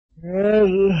What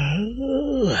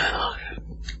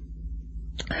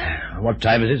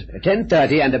time is it?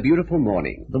 10:30 and a beautiful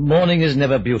morning. The morning is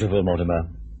never beautiful, Mortimer.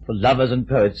 For lovers and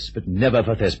poets, but never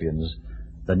for thespians.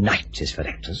 The night is for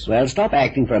actors. Well, stop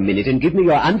acting for a minute and give me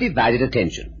your undivided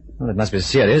attention. Well, it must be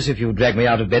serious if you drag me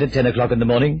out of bed at 10 o'clock in the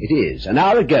morning. It is. An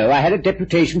hour ago I had a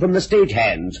deputation from the stage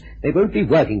hands. They won't be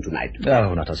working tonight.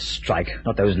 Oh, not a strike.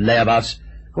 Not those layabouts.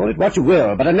 Call it what you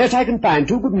will, but unless I can find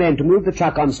 2 good men to move the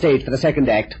truck on stage for the second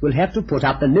act, we'll have to put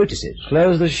up the notices.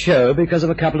 Close the show because of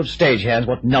a couple of stage hands?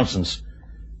 What nonsense.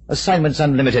 Assignments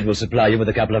Unlimited will supply you with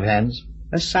a couple of hands.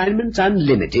 Assignments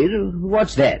Unlimited?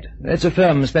 What's that? It's a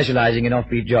firm specializing in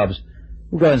offbeat jobs.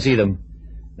 Go and see them.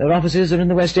 Their offices are in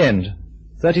the West End.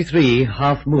 33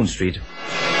 Half Moon Street.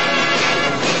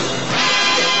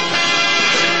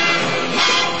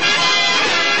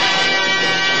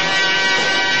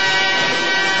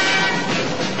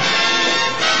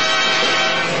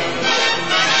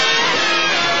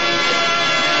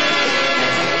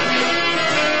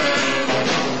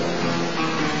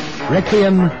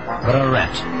 Requiem for a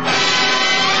Rat.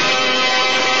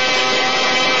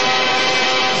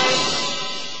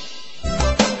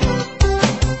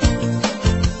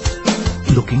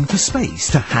 Looking for space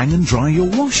to hang and dry your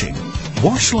washing?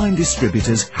 Washline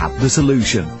distributors have the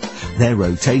solution. Their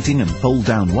rotating and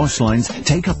fold-down wash lines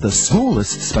take up the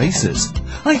smallest spaces.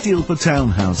 Ideal for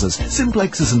townhouses,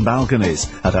 simplexes and balconies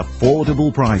at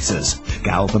affordable prices.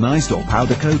 Galvanized or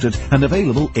powder-coated and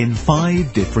available in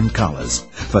 5 different colors.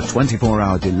 For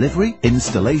 24-hour delivery,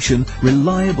 installation,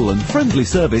 reliable and friendly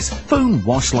service, phone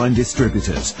Washline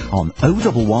Distributors on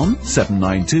 011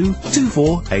 792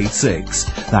 2486.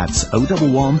 That's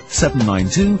 011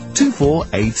 792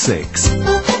 2486.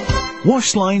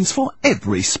 Wash lines for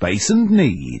every space and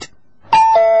need.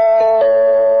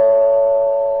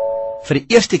 Vir die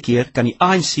eerste keer kan die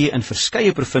ANC in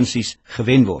verskeie provinsies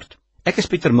gewen word. Ek is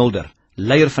Pieter Mulder,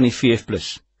 leier van die VF+.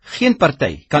 Geen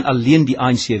party kan alleen die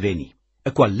ANC wen nie.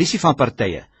 'n Koalisie van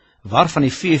partye, waarvan die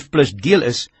VF+ deel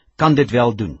is, kan dit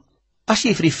wel doen. As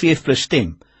jy vir die VF+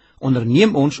 stem,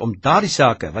 onderneem ons om daardie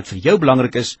sake wat vir jou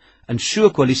belangrik is, in so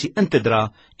 'n koalisie in te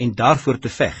dra en daarvoor te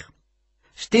veg.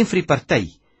 Stem vir die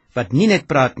party wat nie net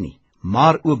praat nie,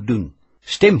 maar ook doen.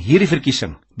 Stem hierdie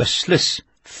verkiesing, beslis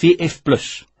VF+.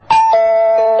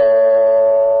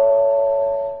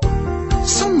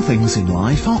 Some things in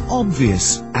life are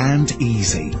obvious and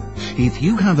easy. If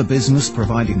you have a business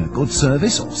providing a good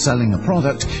service or selling a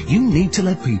product, you need to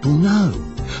let people know.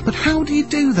 But how do you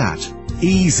do that?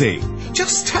 Easy.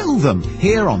 Just tell them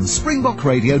here on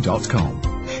springbokradio.com.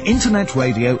 Internet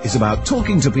radio is about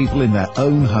talking to people in their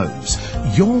own homes.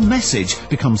 Your message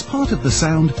becomes part of the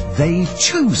sound they've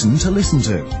chosen to listen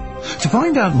to. To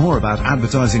find out more about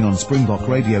advertising on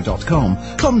springbokradio.com,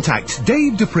 contact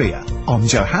Dave Dupria on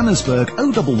Johannesburg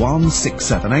 011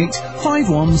 678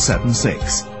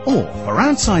 5176 or for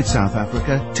outside South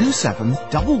Africa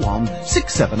 2711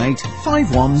 678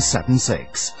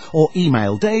 5176 or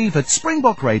email Dave at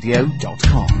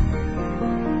springbokradio.com.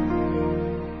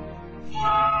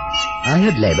 I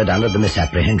had laboured under the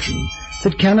misapprehension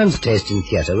that Cannon's taste in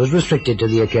theatre was restricted to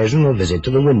the occasional visit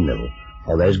to the Windmill,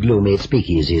 or those gloomy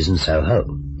speakeasies in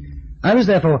Soho. I was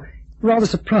therefore rather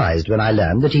surprised when I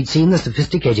learned that he'd seen the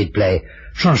sophisticated play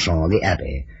Chanson the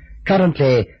Abbé,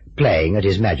 currently playing at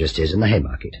His Majesty's in the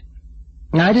Haymarket.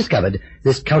 I discovered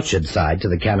this cultured side to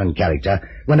the Cannon character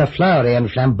when a flowery and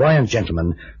flamboyant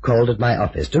gentleman called at my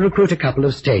office to recruit a couple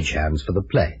of stagehands for the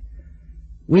play.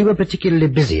 We were particularly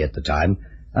busy at the time,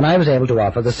 and I was able to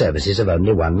offer the services of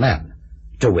only one man,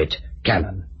 to wit,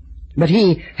 Cannon. But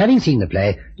he, having seen the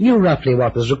play, knew roughly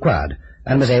what was required,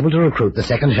 and was able to recruit the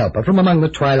second helper from among the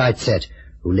twilight set,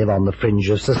 who live on the fringe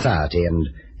of society and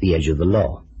the edge of the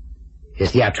law.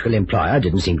 His theatrical employer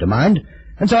didn't seem to mind,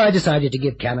 and so I decided to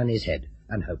give Cannon his head,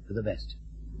 and hope for the best.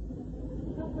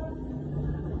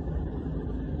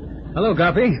 Hello,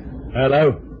 Guppy.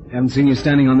 Hello. Haven't seen you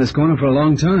standing on this corner for a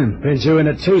long time. Been doing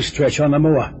a 2-stretch on the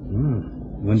moor.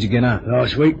 When'd you get out?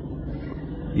 Last week.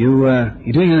 You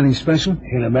doing anything special?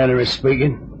 In a manner of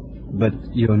speaking. But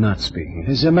you're not speaking.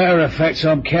 As a matter of fact,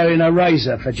 I'm carrying a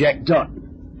razor for Jack Dot.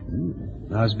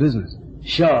 How's business?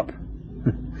 Sharp.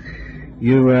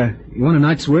 You want a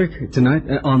night's work tonight?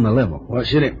 On the level.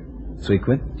 What's in it? 3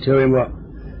 quid. Doing what?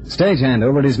 Stagehand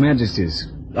over at His Majesty's.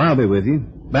 I'll be with you.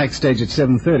 Backstage at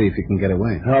 7:30 if you can get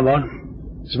away. Hold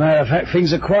on. As a matter of fact,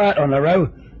 things are quiet on the row.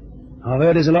 I've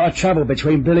heard there's a lot of trouble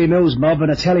between Billy Mills' mob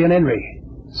and Italian Henry.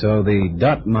 So the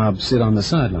Dot mob sit on the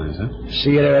sidelines, huh?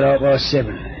 See you there at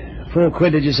 7:30. 4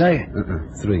 quid, did you say?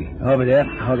 3. Over there.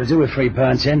 I could do with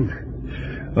 £3.10.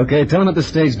 Okay, tell them at the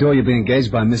stage door you'll be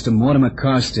engaged by Mr. Mortimer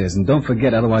Carstairs, and don't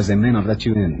forget, otherwise they may not let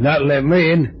you in. Not let me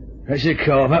in. That's your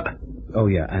carve up. Oh,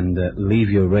 yeah, and leave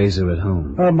your razor at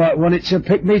home. I might want it to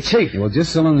pick me teeth. Well,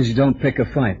 just so long as you don't pick a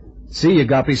fight. See you,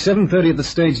 Goppy. 7:30 at the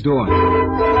stage door.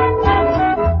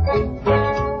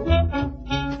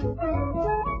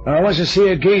 I want to see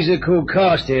a geezer called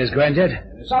Carstairs,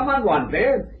 Grandad. Someone want me?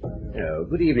 Oh,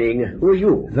 good evening. Who are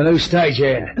you? The new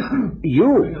stagehand.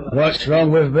 You? What's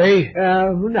wrong with me?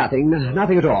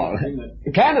 Nothing at all.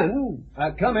 Cannon?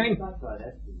 Coming.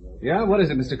 Yeah, what is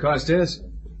it, Mr. Carstairs?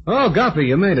 Oh, Goppy,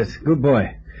 you made it. Good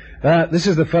boy. This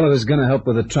is the fellow who's going to help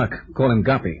with the truck. Call him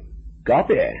Goppy.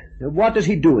 Goppy? What does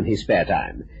he do in his spare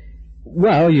time?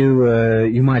 Well,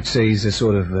 you might say he's a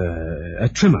sort of, a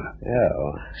trimmer.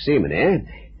 Oh, seaman, eh?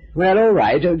 Well, all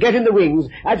right. Get in the wings.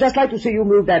 I'd just like to see you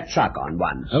move that truck on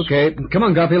once. Okay. Come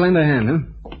on, Goppy, lend a hand, huh?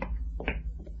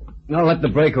 I'll let the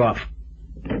brake off.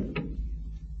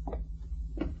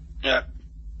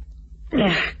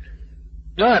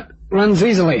 That runs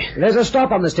easily. There's a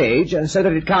stop on the stage so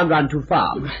that it can't run too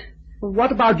far.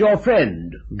 What about your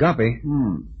friend? Goppy?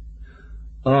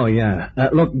 Oh, yeah.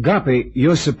 Look, Goppy,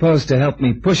 you're supposed to help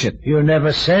me push it. You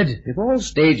never said. If all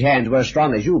stagehands were as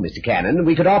strong as you, Mr. Cannon,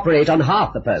 we could operate on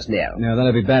half the personnel. No,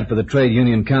 that'd be bad for the Trade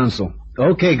Union Council.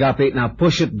 Okay, Goppy, now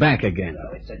push it back again.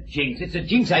 Oh, it's a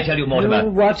jinx, I tell you, Mortimer.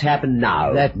 What's happened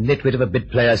now? That nitwit of a bit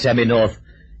player, Sammy North.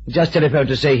 He just telephoned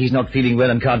to say he's not feeling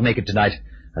well and can't make it tonight.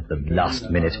 At the last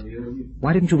minute.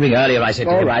 Why didn't you ring earlier, I said to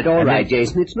him. All right,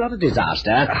 Jason. It's not a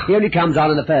disaster. He only comes on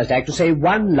in the first act to say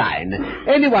one line.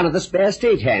 Any one of the spare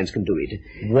stagehands can do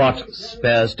it. What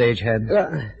spare stagehands?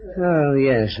 Oh,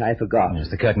 yes, I forgot. Yes,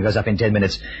 the curtain goes up in 10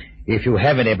 minutes. If you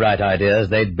have any bright ideas,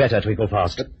 they'd better twinkle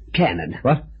fast. Cannon.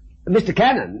 What? Mr.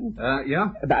 Cannon? Yeah?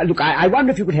 Look, I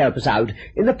wonder if you could help us out.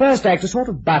 In the first act, a sort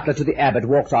of butler to the abbot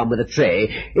walks on with a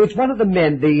tray. It's one of the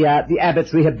men the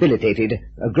abbot's rehabilitated,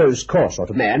 a gross, coarse sort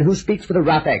of man who speaks with a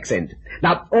rough accent.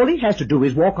 Now, all he has to do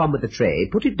is walk on with the tray,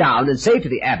 put it down, and say to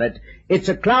the abbot, "It's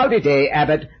a cloudy day,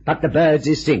 abbot, but the birds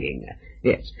is singing."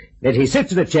 Yes. Then he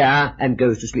sits in a chair and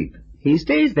goes to sleep. He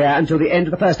stays there until the end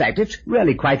of the first act. It's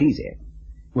really quite easy.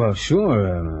 Well,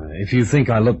 sure, if you think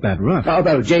I look that rough. Oh,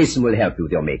 well, Jason will help you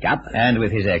with your makeup. And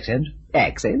with his accent.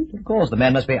 Accent? Of course, the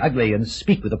man must be ugly and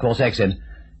speak with a coarse accent.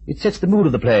 It sets the mood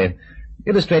of the play.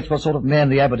 Illustrates what sort of man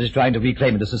the abbot is trying to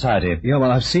reclaim into society. Yeah, well,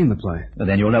 I've seen the play. Well,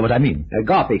 then you'll know what I mean.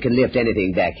 Goppy can lift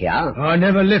anything back here. I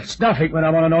never lift nothing when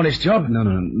I'm on an honest job.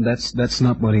 No, that's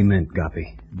not what he meant,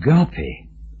 Goppy. Goppy?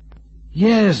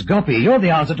 Yes, Goppy, you're the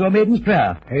answer to a maiden's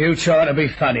prayer. Are you trying to be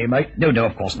funny, mate? No,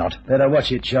 of course not. Better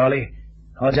watch it, Charlie.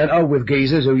 I don't hold with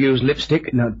geezers who use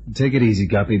lipstick. Now, take it easy,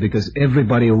 Goppy, because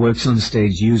everybody who works on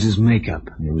stage uses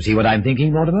makeup. You see what I'm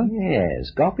thinking, Mortimer?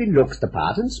 Yes, Goppy looks the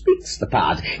part and speaks the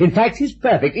part. In fact, he's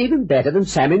perfect, even better than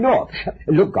Sammy North.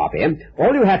 Look, Goppy,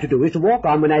 all you have to do is to walk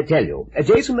on when I tell you.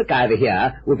 Jason McIver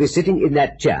here will be sitting in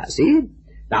that chair, see?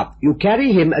 Now, you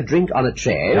carry him a drink on a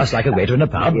tray. Just like a waiter in a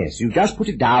pub? Yes, you just put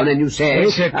it down and you say...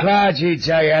 It's a cloudy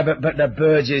day, Abbott, but the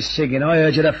birds is singing. I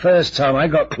heard you the first time. I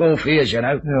got cloth ears, you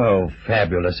know. Oh,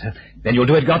 fabulous. Then you'll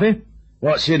do it, Goppy?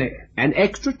 What's in it? An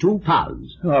extra £2.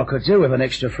 Oh, I could do with an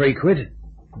extra £3.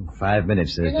 5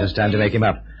 minutes. There's just time to make him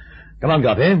up. Come on,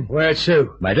 Goppy. Where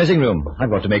to? My dressing room.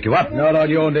 I've got to make you up. Not on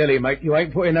your dilly, mate. You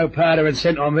ain't putting no powder and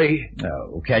scent on me.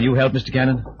 Oh, can you help, Mr.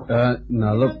 Cannon?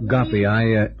 Now, look, Goppy,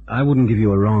 I wouldn't give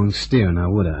you a wrong steer, now,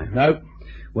 would I? No.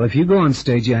 Well, if you go on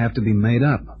stage, you have to be made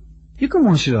up. You can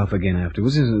wash it off again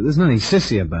afterwards. There's nothing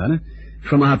sissy about it.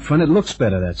 From out front, it looks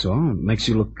better, that's all. It makes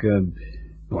you look,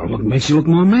 makes you look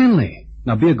more manly.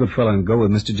 Now, be a good fellow and go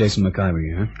with Mr. Jason McIver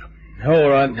here, huh? All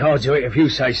right, I'll do it if you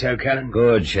say so, Cannon.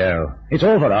 Good show. It's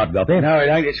all for art, Goppy. No, it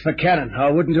ain't. It's for Cannon. I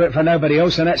wouldn't do it for nobody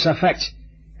else, and that's a fact.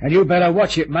 And you better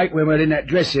watch it, mate. When we're in that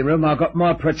dressing room, I've got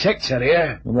my protector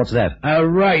here. What's that? A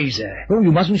razor. Oh,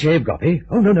 you mustn't shave, Goppy.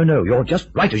 Oh, no. You're just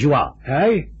right as you are.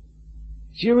 Hey?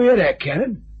 Did you hear that,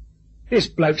 Cannon? This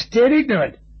bloke's dead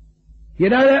ignorant. You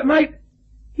know that, mate?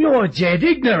 You're dead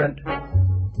ignorant.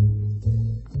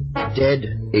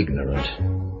 Dead ignorant.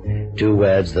 2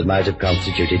 words that might have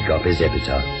constituted Goppy's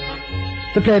epitaph.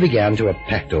 The play began to a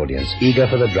packed audience, eager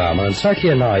for the drama and slightly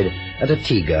annoyed at a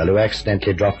tea girl who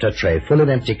accidentally dropped her tray full of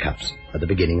empty cups at the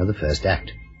beginning of the first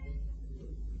act.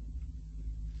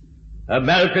 A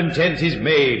malcontent is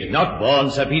made, not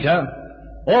born, Sir Peter.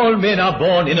 All men are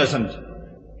born innocent.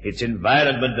 It's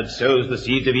environment that sows the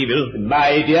seeds of evil.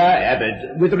 My dear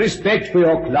Abbot, with respect for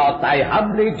your cloth, I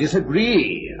humbly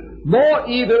disagree. More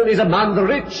evil is among the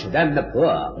rich than the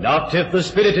poor. Not if the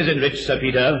spirit is enriched, Sir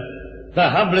Peter. The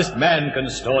humblest man can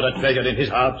store a treasure in his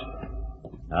heart.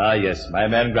 Ah, yes, my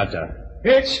man Grunter.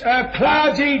 It's a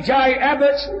cloudy day,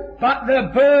 Abbot, but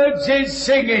the birds is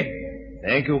singing.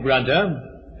 Thank you, Grunter.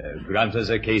 Grant us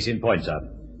a case in point, sir.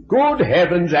 Good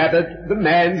heavens, Abbot, the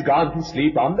man's gone to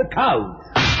sleep on the couch.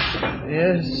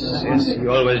 Yes, he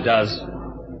always does.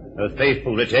 A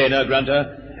faithful retainer,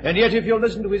 Grunter. And yet, if you'll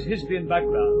listen to his history and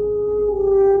background...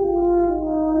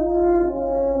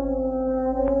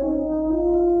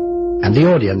 And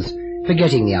the audience,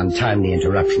 forgetting the untimely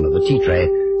interruption of the tea tray,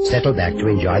 settled back to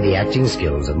enjoy the acting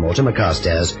skills of Mortimer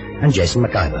Carstairs and Jason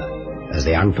McIver as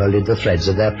they unfolded the threads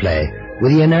of their play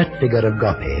with the inert figure of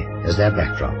Gopi as their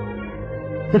backdrop.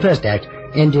 The first act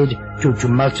ended to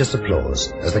tumultuous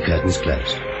applause as the curtains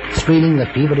closed, screening the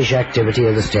feverish activity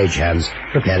of the stagehands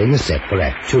preparing the set for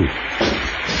Act 2.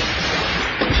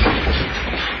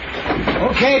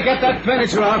 Okay, get that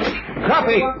furniture off.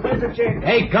 Gopi!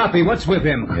 Hey, Gopi, what's with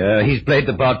him? He's played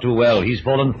the part too well. He's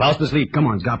fallen fast asleep. Come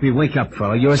on, Gopi, wake up,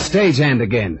 fella. You're a stagehand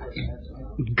again.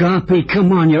 Gopi,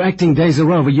 come on, your acting days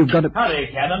are over. You've got to... Hurry,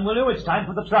 Cannon, will you? It's time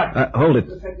for the truck. Hold it.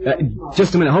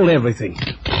 Just a minute, hold everything.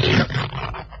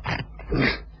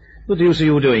 What the deuce are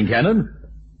you doing, Cannon?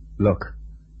 Look.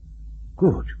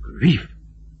 Good grief.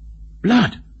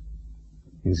 Blood.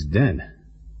 He's dead.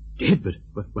 Dead?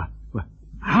 But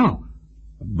how?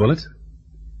 A bullet?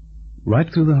 Right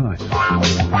through the heart.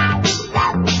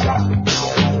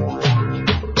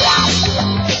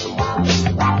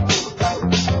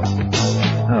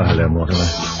 Oh, hello, Mortimer.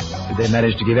 Did they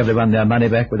manage to give everyone their money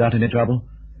back without any trouble?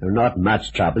 Not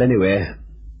much trouble, anyway.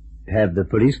 Have the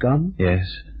police gone? Yes.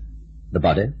 The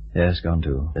body? Yes, gone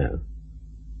too. No.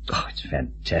 Oh, it's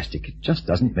fantastic. It just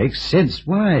doesn't make sense.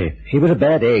 Why? He was a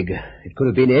bad egg. It could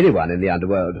have been anyone in the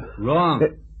underworld. Wrong.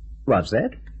 What's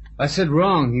that? I said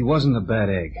wrong. He wasn't a bad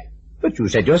egg. But you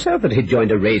said yourself that he'd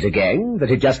joined a razor gang, that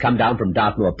he'd just come down from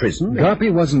Dartmoor prison.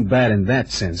 Gopi wasn't bad in that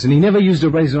sense, and he never used a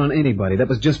razor on anybody. That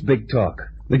was just big talk.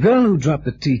 The girl who dropped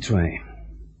the tea tray.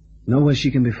 Know where she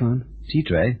can be found? Tea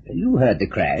tray? You heard the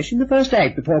crash in the first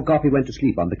act before Gopi went to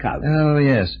sleep on the couch. Oh,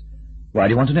 yes. Why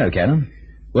do you want to know, Cannon?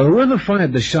 Well, whoever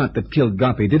fired the shot that killed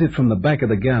Gopi did it from the back of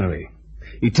the gallery.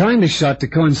 He timed the shot to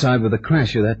coincide with the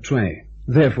crash of that tray.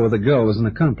 Therefore, the girl was an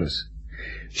accomplice.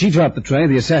 She dropped the tray,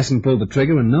 the assassin pulled the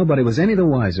trigger, and nobody was any the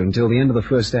wiser until the end of the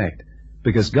first act,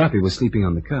 because Gopi was sleeping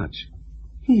on the couch.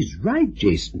 He's right,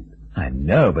 Jason. I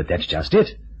know, but that's just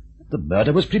it. The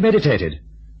murder was premeditated.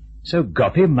 So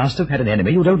Gopi must have had an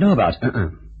enemy you don't know about.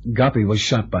 Gopi was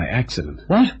shot by accident.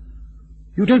 What?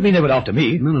 You don't mean they were after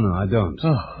me? No, I don't.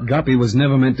 Oh. Gopi was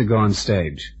never meant to go on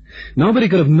stage. Nobody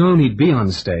could have known he'd be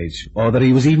on stage, or that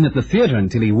he was even at the theater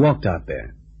until he walked out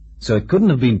there. So it couldn't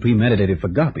have been premeditated for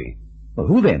Gopi. Well,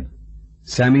 who then?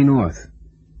 Sammy North.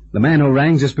 The man who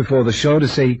rang just before the show to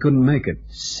say he couldn't make it.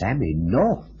 Sammy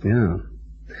North? Yeah.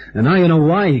 And now you know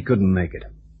why he couldn't make it.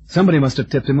 Somebody must have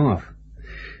tipped him off.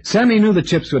 Sammy knew the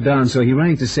chips were down, so he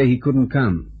rang to say he couldn't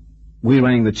come. We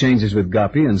rang the changes with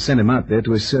Gopi and sent him out there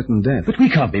to his certain death. But we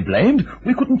can't be blamed.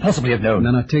 We couldn't possibly have known.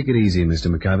 No, take it easy,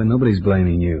 Mr. McIver. Nobody's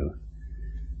blaming you.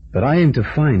 But I aim to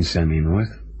find Sammy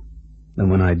North. And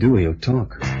when I do, he'll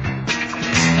talk.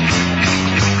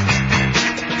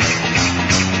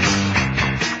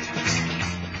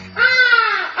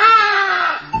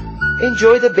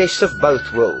 Enjoy the best of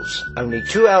both worlds. Only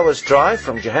 2 hours drive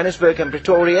from Johannesburg and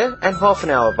Pretoria and half an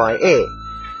hour by air.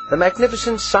 The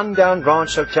magnificent Sundown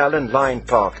Ranch Hotel and Lion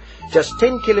Park, just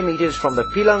 10 kilometers from the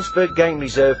Pilanesberg Game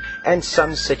Reserve and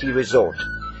Sun City Resort.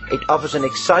 It offers an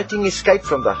exciting escape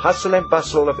from the hustle and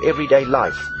bustle of everyday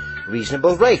life.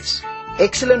 Reasonable rates,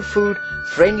 excellent food,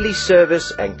 friendly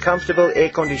service and comfortable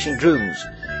air-conditioned rooms.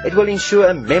 It will ensure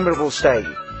a memorable stay.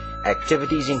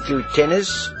 Activities include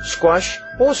tennis, squash,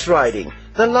 horse riding,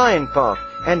 the Lion Park,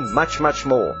 and much, much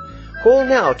more. Call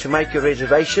now to make your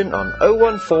reservation on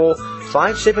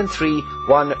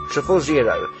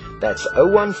 014-573-1000. That's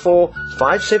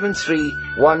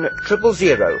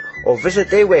 014-573-1000, or visit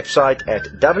their website at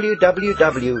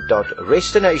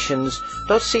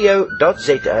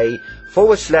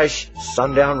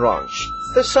www.restinations.co.za/Sundown Ranch.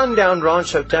 The Sundown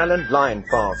Ranch Hotel and Lion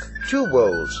Park. 2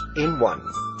 worlds in one.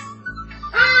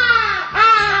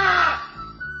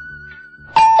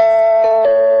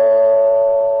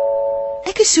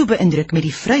 Ek is so beïndruk met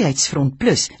die Vryheidsfront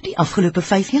Plus die afgelope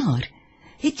 5 jaar.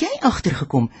 Het jy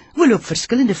agtergekom hoe hulle op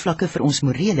verskillende vlakke vir ons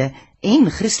morele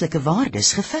en Christelike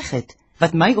waardes geveg het?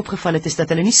 Wat my opgeval het is dat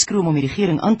hulle nie skroom om die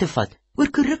regering aan te vat oor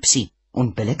korrupsie,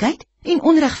 onbillikheid en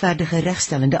onregverdige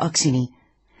regstellende aksie nie.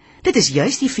 Dit is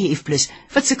juis die VF+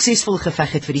 wat suksesvol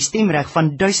geveg het vir die stemreg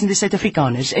van duisende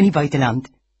Suid-Afrikaners in die buiteland.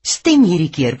 Stem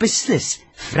hierdie keer beslis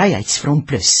Vryheidsfront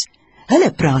Plus.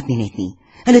 Hulle praat nie net nie.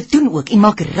 Hulle doen ook en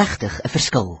maak regtig 'n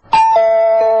verskil.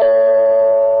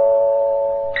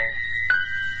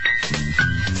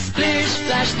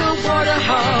 splash the water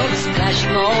hog,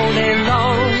 splashing all day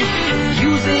long.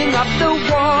 Using up the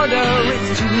water,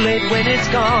 it's too late when it's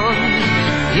gone.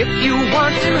 If you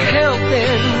want to help,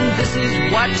 then this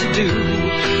is what to do.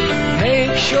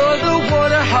 Make sure the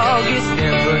water hog is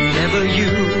never, never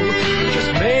you.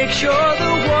 Just make sure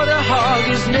the water hog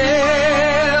is never,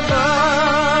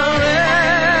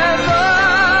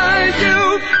 ever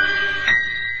you.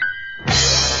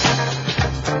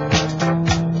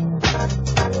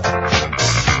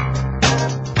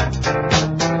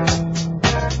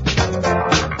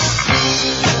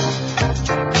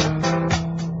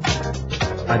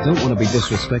 I don't want to be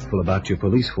disrespectful about your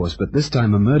police force, but this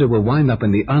time a murder will wind up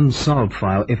in the unsolved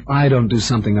file if I don't do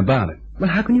something about it. Well,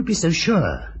 how can you be so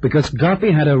sure? Because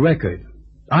Guppy had a record.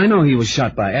 I know he was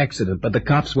shot by accident, but the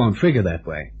cops won't figure that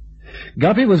way.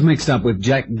 Guppy was mixed up with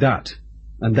Jack Dutt,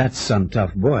 and that's some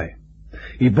tough boy.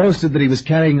 He boasted that he was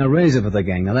carrying a razor for the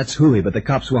gang. Now, that's hooey, but the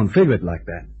cops won't figure it like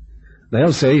that.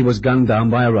 They'll say he was gunned down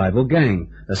by a rival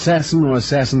gang, assassin or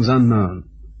assassins unknown.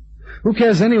 Who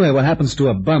cares anyway what happens to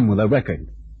a bum with a record?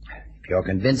 If you're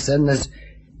convinced, then there's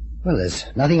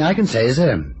nothing I can say, is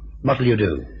there? What'll you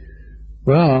do?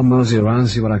 Well, I'll mosey around and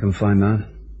see what I can find out.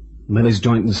 Millie's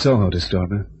joint in Soho to start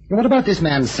with. What about this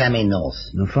man, Sammy North?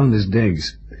 I found his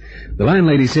digs. The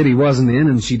landlady said he wasn't in,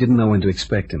 and she didn't know when to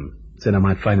expect him. Said I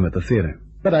might find him at the theater.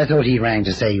 But I thought he rang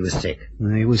to say he was sick.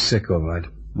 He was sick, all right,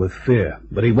 with fear.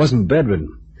 But he wasn't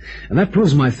bedridden. And that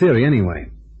proves my theory,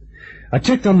 anyway. I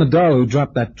checked on the doll who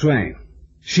dropped that tray.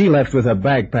 She left with her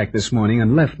bag packed this morning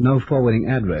and left no forwarding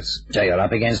address. So you're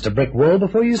up against a brick wall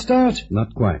before you start?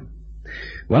 Not quite.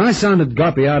 When I sounded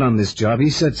Guppy out on this job, he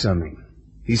said something.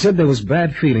 He said there was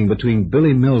bad feeling between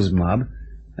Billy Mills' mob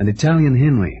and Italian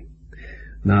Henry.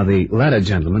 Now, the latter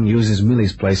gentleman uses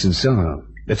Millie's place in Soho.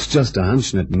 It's just a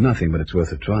hunch and it's nothing, but it's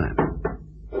worth a try.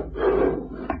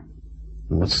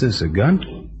 What's this, a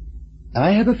gun?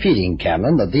 I have a feeling,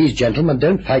 Cameron, that these gentlemen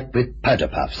don't fight with powder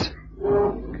puffs.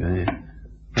 Okay.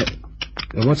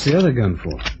 What's the other gun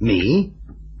for? Me?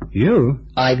 You?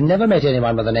 I've never met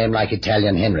anyone with a name like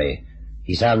Italian Henry.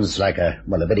 He sounds like a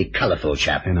very colourful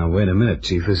chap. Hey, now, wait a minute,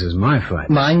 Chief. This is my fight.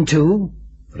 Mine, too.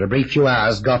 For a brief few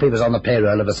hours, Guppy was on the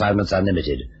payroll of Assignments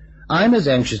Unlimited. I'm as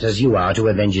anxious as you are to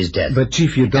avenge his death. But,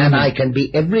 Chief, you don't... And I can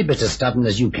be every bit as stubborn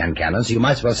as you can, Cannon, so you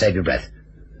might as well save your breath.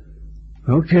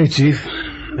 Okay, Chief.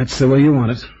 That's the way you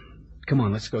want it. Come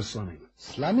on, let's go slumming.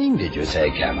 Slumming, did you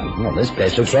say, Cannon? Well, this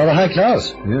place looks rather high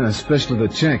class. Yeah, especially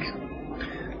the check.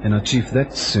 And now, Chief,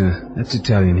 that's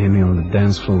Italian Henry on the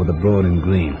dance floor with the broad and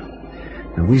green.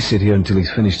 Now, we sit here until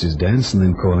he's finished his dance and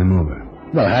then call him over.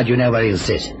 Well, how do you know where he'll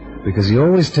sit? Because he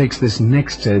always takes this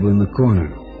next table in the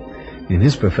corner. In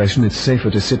his profession, it's safer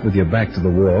to sit with your back to the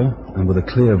wall and with a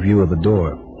clear view of the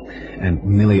door. And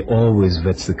Millie always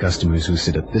vets the customers who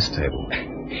sit at this table.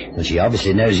 Well, she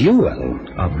obviously knows you well.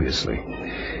 Obviously.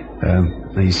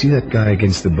 Now, you see that guy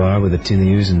against the bar with the tin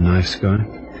ears and knife scar?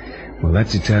 Well,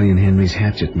 that's Italian Henry's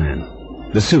hatchet man.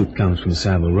 The suit comes from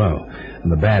Savile Row,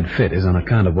 and the bad fit is on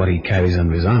account of what he carries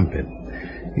under his armpit.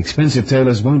 Expensive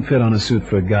tailors won't fit on a suit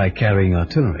for a guy carrying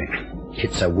artillery.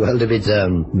 It's a world of its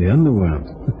own. The underworld.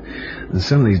 And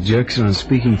some of these jerks are on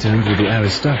speaking terms with the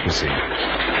aristocracy.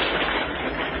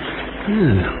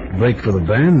 Yeah, break for the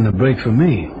band and a break for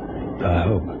me. I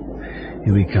hope.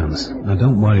 Here he comes. Now,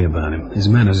 don't worry about him. His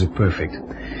manners are perfect.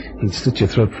 He'd slit your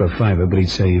throat for a $5, but he'd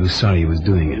say he was sorry he was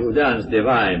doing it. You dance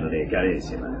divinely,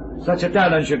 carissima. Such a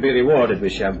talent should be rewarded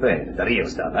with champagne. The real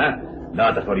stuff, huh?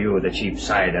 Not for you, the cheap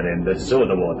cider and the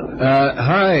soda water.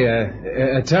 Hi,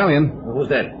 Italian. Who's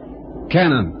that?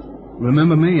 Cannon.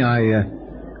 Remember me?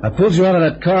 I pulled you out of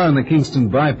that car on the Kingston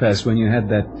bypass when you had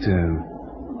that,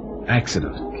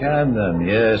 accident. Cannon,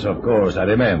 yes, of course, I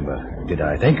remember. Did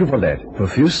I thank you for that?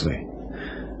 Profusely.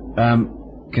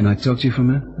 Can I talk to you for a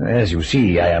minute? As you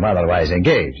see, I am otherwise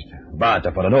engaged. But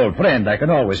for an old friend, I can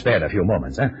always spare a few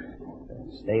moments, huh?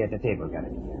 Stay at the table,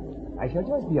 Cannon. I shall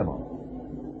just be a moment.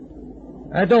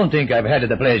 I don't think I've had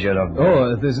the pleasure of...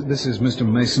 Oh, this is Mr.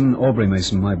 Mason, Aubrey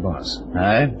Mason, my boss.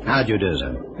 Aye? How do you do,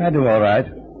 sir? I do all right.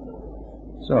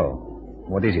 So,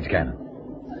 what is it, Cannon?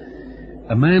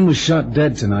 A man was shot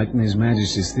dead tonight in His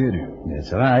Majesty's Theatre.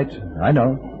 That's right. I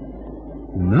know.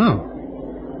 No.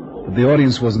 But the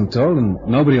audience wasn't told, and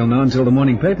nobody will know until the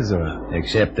morning papers are out.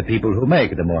 Except the people who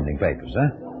make the morning papers,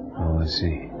 huh? Oh, I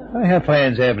see. I have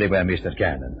friends everywhere, Mr.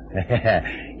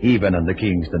 Cannon. Even on the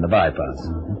Kingston bypass.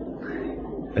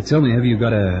 Mm-hmm. Tell me, have you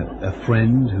got a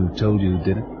friend who told you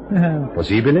did it?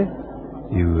 Possibly.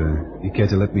 You care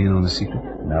to let me in on a secret?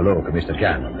 Now look, Mr.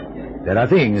 Cannon. There are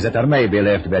things that are maybe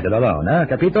left better alone, huh,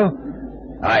 Capito?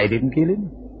 I didn't kill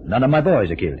him. None of my boys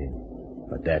killed him.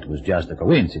 But that was just a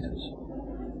coincidence.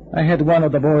 I had one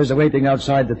of the boys waiting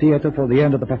outside the theater for the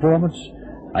end of the performance.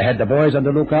 I had the boys on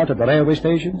the lookout at the railway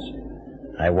stations.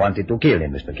 I wanted to kill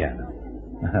him, Mr. Cannon.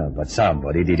 But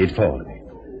somebody did it for me.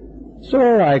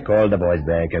 So I called the boys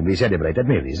back and we celebrated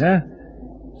Millie's, huh?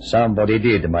 Somebody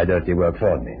did my dirty work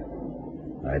for me.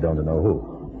 I don't know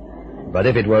who. But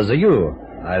if it was you,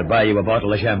 I'll buy you a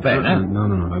bottle of champagne, huh?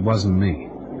 No, it wasn't me.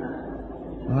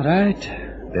 All right.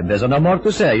 Then there's no more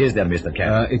to say, is there, Mr.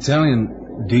 Cannon?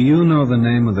 Italian, do you know the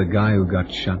name of the guy who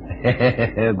got shot?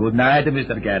 Good night,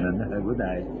 Mr. Cannon. Good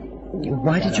night.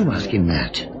 Why did you ask him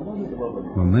that?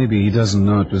 Well, maybe he doesn't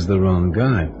know it was the wrong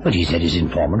guy. But he said his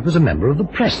informant was a member of the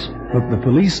press. Look, the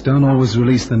police don't always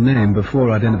release the name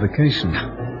before identification.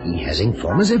 He has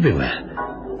informers everywhere.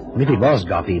 And if it was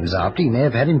Gopi he was after, he may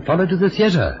have had him followed to the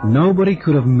theater. Nobody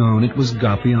could have known it was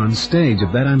Gopi on stage.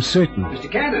 Of that I'm certain. Mr.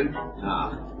 Cannon?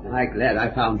 I'm glad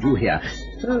I found you here.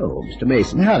 Oh, Mr.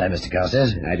 Mason. Hello, Mr.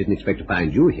 Carstairs. I didn't expect to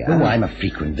find you here. Oh, I'm a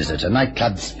frequent visitor.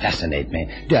 Nightclubs fascinate me.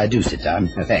 Do sit down.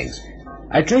 Thanks.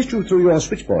 I traced you through your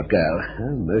switchboard girl.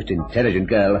 A most intelligent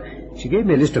girl. She gave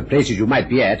me a list of places you might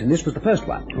be at, and this was the first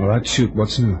one. All right, shoot.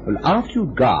 What's new? Well, after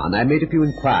you'd gone, I made a few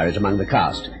inquiries among the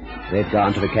cast. They'd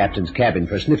gone to the captain's cabin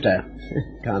for a snifter.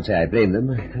 Can't say I blame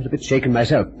them. I was a bit shaken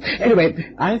myself.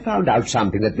 Anyway, I found out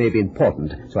something that may be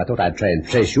important, so I thought I'd try and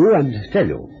trace you and tell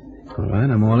you. All right,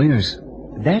 I'm all ears.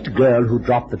 That girl who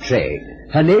dropped the tray,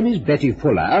 her name is Betty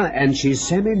Fuller, and she's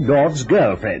Sammy North's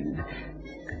girlfriend.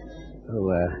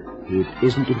 It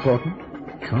isn't important?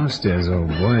 Carstairs, old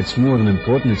boy, it's more than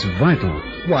important, it's vital.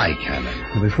 Why,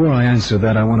 Cannon? Well, before I answer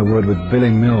that, I want a word with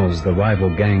Billy Mills, the rival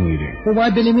gang leader. Well,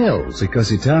 why Billy Mills?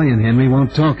 Because Italian Henry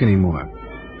won't talk anymore.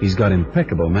 He's got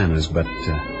impeccable manners, but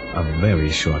a very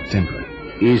short temper.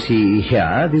 Is he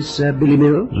here, this Billy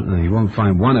Mills? You won't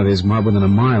find one of his mob within a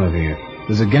mile of here.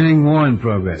 There's a gang war in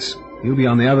progress. He'll be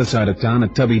on the other side of town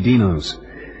at Tubby Dino's.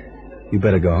 You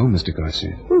better go home, Mr.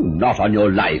 Carstairs. Oh, not on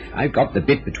your life. I've got the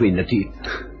bit between the teeth.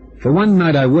 For one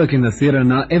night I work in the theater, and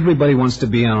now everybody wants to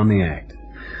be on the act.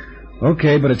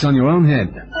 Okay, but it's on your own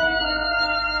head.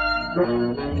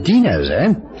 Dino's,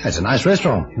 eh? That's a nice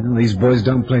restaurant. You know, these boys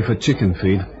don't play for chicken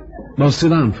feed. Well, sit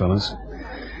down, fellas.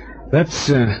 That's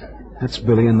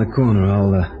Billy in the corner.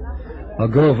 I'll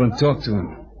go over and talk to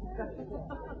him.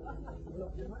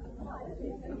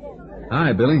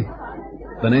 Hi, Billy.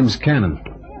 The name's Cannon.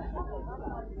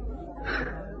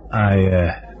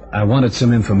 I wanted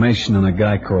some information on a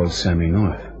guy called Sammy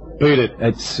North. Beat it.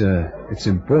 It's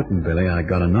important, Billy. I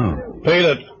gotta know. Beat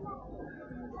it.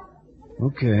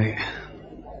 Okay.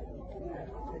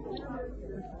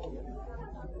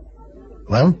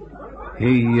 Well?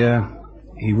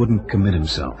 He wouldn't commit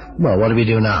himself. Well, what do we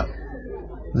do now?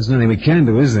 There's nothing we can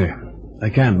do, is there? I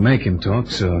can't make him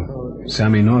talk, so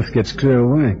Sammy North gets clear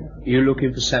away. You're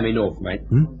looking for Sammy North, mate?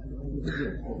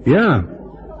 Yeah.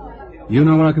 You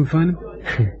know where I can find him?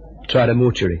 Try the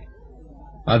mortuary.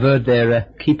 I've heard they're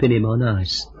keeping him on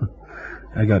ice.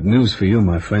 I got news for you,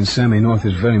 my friend. Sammy North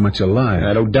is very much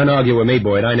alive. Don't argue with me,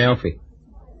 boy. It ain't Alfie.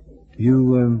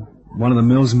 You, one of the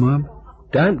Mills mob?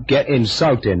 Don't get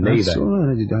insulting, neither. That's all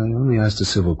right. I only asked a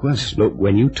civil question. Look,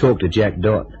 when you talk to Jack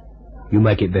Dot, you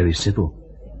make it very civil.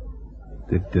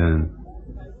 Did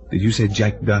you say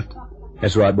Jack Dot?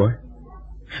 That's right, boy.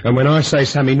 And when I say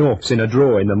Sammy North's in a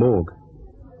drawer in the morgue,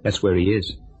 that's where he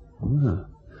is. Oh,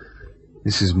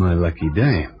 this is my lucky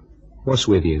day. What's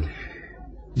with you?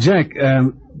 Jack,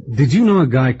 did you know a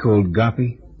guy called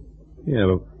Gopi? Yeah,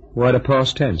 but why the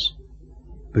past tense?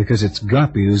 Because it's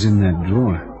Gopi who's in that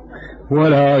drawer.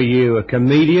 What are you, a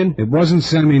comedian? It wasn't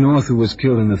Sammy North who was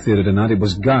killed in the theater tonight. It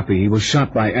was Gopi. He was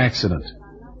shot by accident.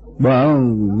 Well,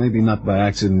 maybe not by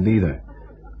accident either.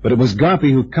 But it was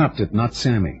Gopi who copped it, not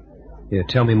Sammy. Yeah,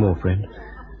 tell me more, friend.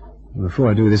 Before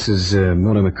I do, this is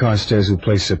Mortimer Carstairs, who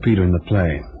plays Sir Peter in the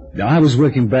play. I was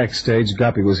working backstage.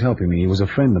 Gopi was helping me. He was a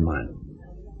friend of mine.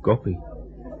 Gopi?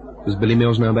 Does Billy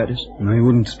Mills know about this? No, he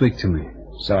wouldn't speak to me.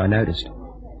 So I noticed.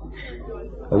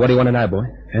 Well, what do you want to know, boy?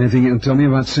 Anything you can tell me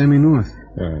about Sammy North?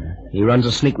 He runs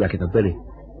a sneak racket for Billy.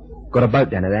 Got a boat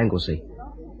down at Anglesey.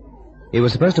 He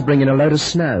was supposed to bring in a load of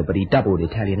snow, but he doubled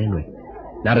Italian Henry.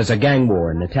 Now there's a gang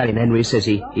war, and Italian Henry says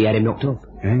he had him knocked off.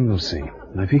 Anglesey.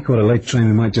 Now, if he caught a late train,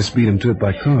 we might just beat him to it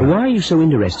by car. Why are you so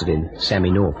interested in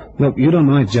Sammy North? Look, you don't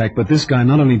know it, Jack, but this guy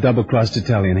not only double-crossed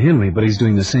Italian Henry, but he's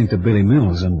doing the same to Billy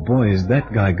Mills, and boy, is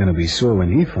that guy going to be sore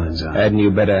when he finds out. Hadn't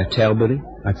you better tell Billy?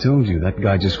 I told you, that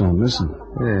guy just won't listen.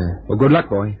 Yeah. Well, good luck,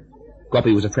 boy.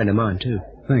 Gopi was a friend of mine, too.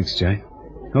 Thanks, Jack.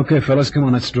 Okay, fellas, come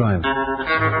on, let's drive.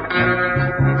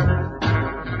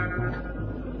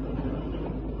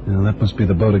 Now, that must be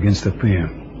the boat against the pier.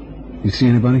 You see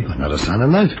anybody? Not a sign of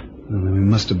life. Well, then we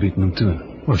must have beaten them to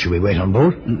it. Well, should we wait on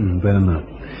board? Better not.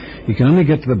 He can only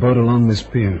get to the boat along this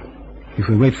pier. If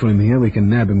we wait for him here, we can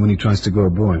nab him when he tries to go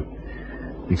aboard.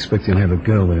 I expect he'll have a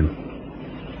girl with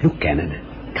him. Look,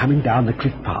 Cannon, coming down the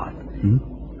cliff path.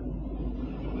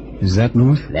 Is that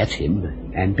North? That's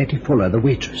him, and Betty Fuller, the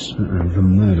waitress. The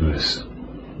murderers.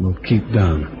 We'll keep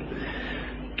down.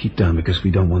 Keep down because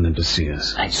we don't want them to see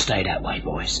us. Let's stay that way,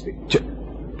 boys.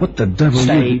 What the devil?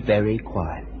 Stay very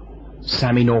quiet.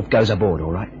 Sammy North goes aboard,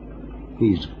 all right?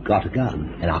 He's got a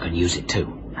gun, and I can use it too.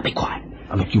 Now be quiet.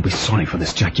 Now, look, you'll be sorry for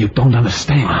this, Jack. You don't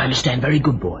understand. I understand very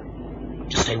good, boy.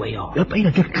 Just stay where you are. You'll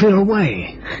better get clear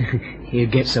away. He'll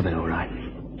get something, all right.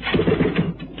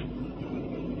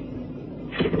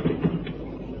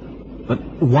 But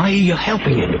why are you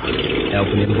helping him?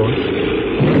 Helping him, boy?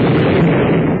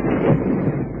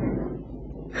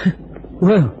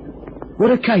 Well,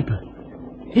 what a caper.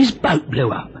 His boat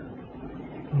blew up.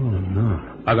 Oh, no.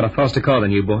 I got a faster car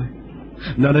than you, boy.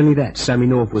 Not only that, Sammy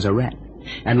North was a rat.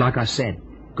 And like I said,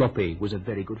 Gopi was a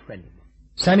very good friend.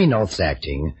 Sammy North's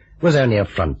acting was only a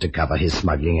front to cover his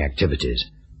smuggling activities.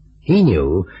 He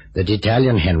knew that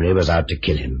Italian Henry was out to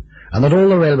kill him, and that all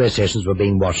the railway stations were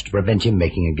being watched to prevent him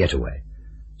making a getaway.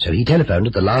 So he telephoned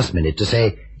at the last minute to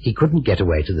say he couldn't get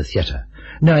away to the theatre,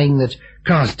 knowing that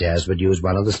Carstairs would use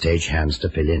one of the stage hands to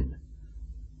fill in.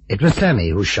 It was Sammy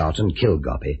who shot and killed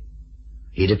Gopi.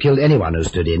 He'd have killed anyone who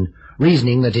stood in,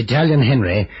 reasoning that Italian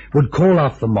Henry would call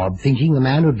off the mob thinking the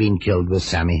man who'd been killed was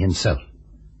Sammy himself.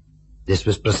 This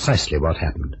was precisely what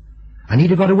happened, and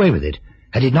he'd have got away with it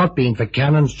had it not been for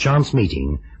Cannon's chance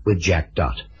meeting with Jack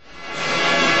Dott.